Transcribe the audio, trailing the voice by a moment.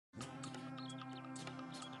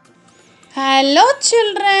Hello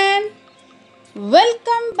children,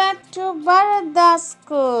 welcome back to Bharata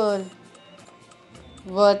School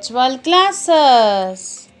virtual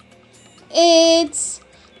classes. It's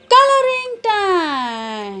coloring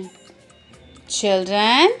time.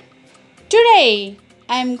 Children, today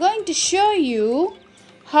I am going to show you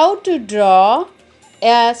how to draw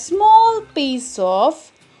a small piece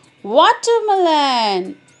of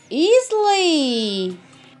watermelon easily.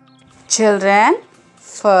 Children,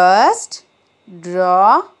 first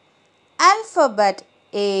draw alphabet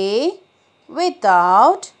A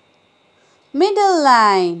without middle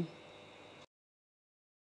line.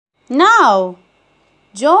 Now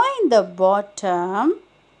join the bottom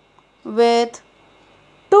with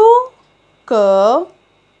two curve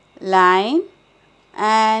line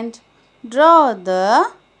and draw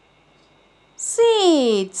the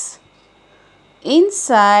seeds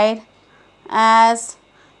inside as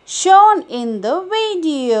shown in the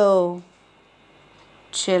video.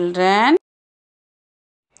 Children,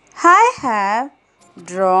 I have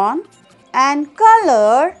drawn and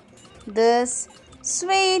colored this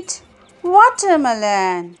sweet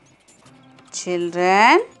watermelon.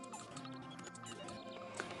 Children,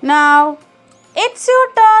 now it's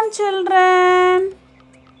your turn, children.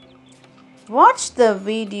 Watch the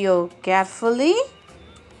video carefully,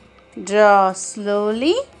 draw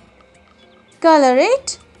slowly, color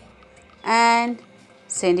it and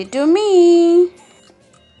send it to me.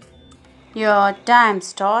 Your time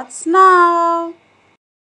starts now.